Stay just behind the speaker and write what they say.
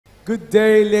Good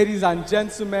day, ladies and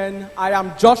gentlemen. I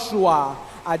am Joshua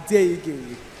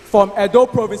Adeige from Edo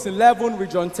Province 11,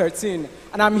 Region 13,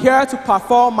 and I'm here to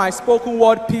perform my spoken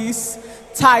word piece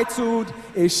titled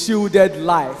A Shielded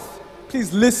Life.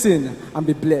 Please listen and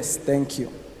be blessed. Thank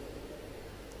you.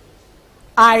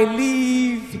 I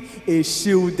live a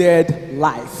shielded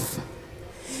life.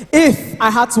 If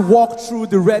I had to walk through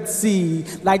the Red Sea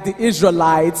like the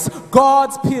Israelites,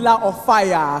 God's pillar of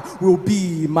fire will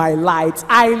be my light.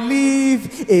 I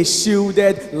live a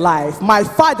shielded life. My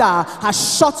Father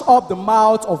has shut up the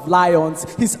mouth of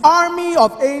lions. His army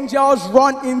of angels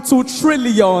run into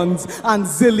trillions and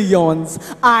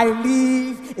zillions. I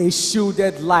live a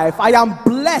shielded life. I am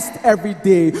blessed every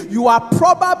day. You are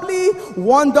probably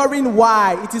wondering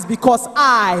why. It is because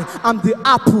I am the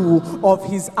apple of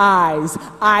his eyes.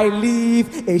 I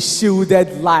live a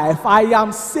shielded life. I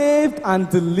am saved and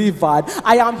delivered.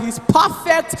 I am his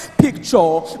perfect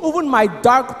picture. Even my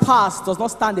dark past does not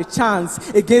stand a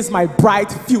chance against my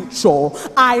bright future.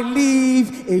 I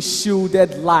live a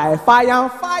shielded life. I am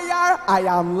fire. I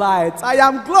am light. I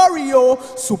am Glorio,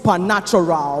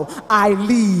 supernatural. I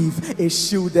live a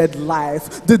shielded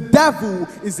life. The devil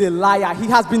is a liar. He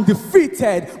has been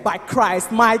defeated by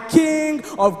Christ, my King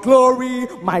of glory,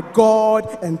 my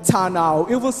God eternal.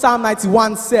 Even Psalm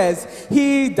 91 says,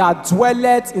 he that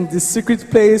dwelleth in the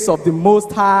secret place of the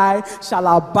Most High shall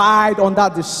abide under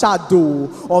the shadow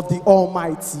of the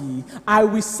Almighty. I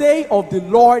will say of the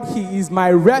Lord, he is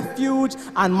my refuge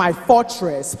and my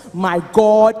fortress. My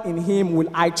God, in him will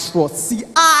I trust. See,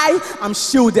 I am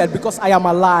shielded because I am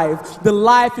alive. The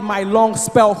life in my lungs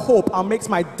spell hope and makes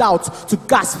my doubt to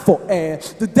gasp for air.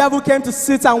 The devil came to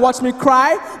sit and watch me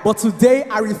cry, but today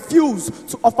I refuse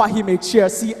to offer him a chair.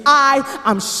 See, I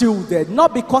am shielded,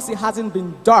 not because it hasn't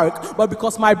been dark, but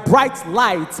because my bright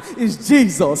light is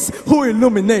Jesus, who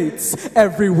illuminates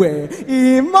everywhere.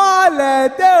 See,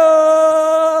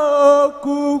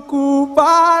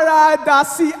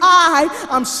 I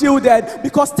am shielded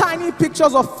because tiny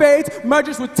pictures of faith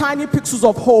merges with tiny pictures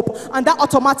of hope, and that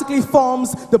automatically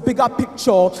forms the bigger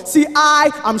picture. See,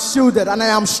 I am shielded and I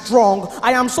am strong.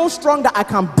 I am so strong that I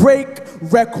can break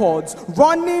records.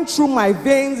 Running through my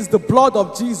veins is the blood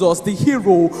of Jesus, the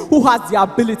hero who has the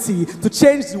ability to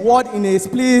change the world in a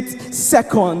split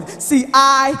second. See,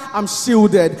 I am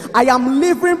shielded. I am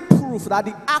living proof that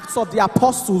the acts of the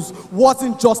apostles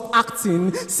wasn't just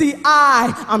acting. See,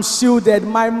 I am shielded.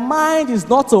 My mind is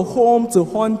not a home to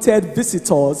haunted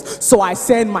visitors, so I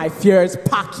send my fears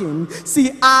packing.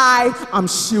 See, I am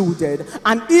shielded.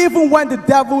 And even when the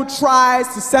devil tries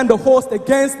to send a host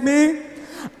against me,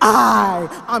 I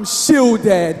am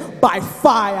shielded by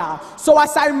fire. So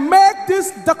as I make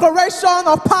this declaration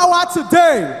of power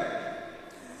today,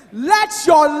 let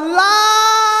your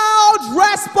loud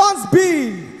response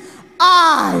be,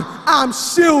 I am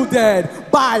shielded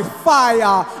by fire.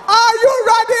 Are you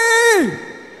ready?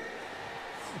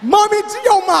 Mommy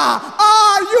Gioma,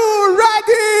 are you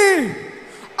ready?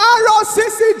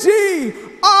 RCCG,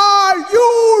 are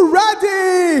you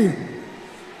ready?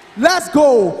 Let's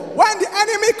go. When the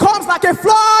enemy comes like a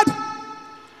flood,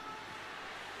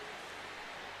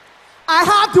 I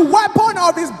have the weapon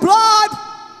of his blood.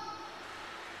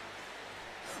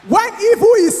 When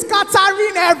evil is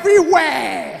scattering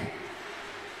everywhere,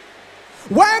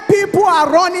 when people are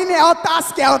running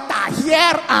helter-skelter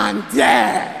here and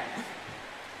there,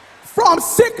 from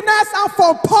sickness and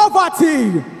from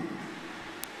poverty,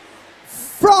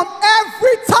 from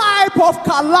every type of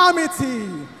calamity,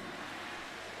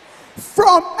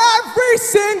 from every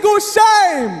single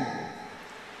shame,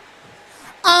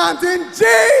 and in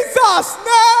Jesus'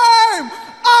 name,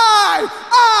 I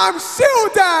am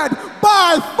shielded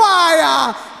by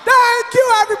fire. Thank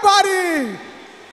you, everybody.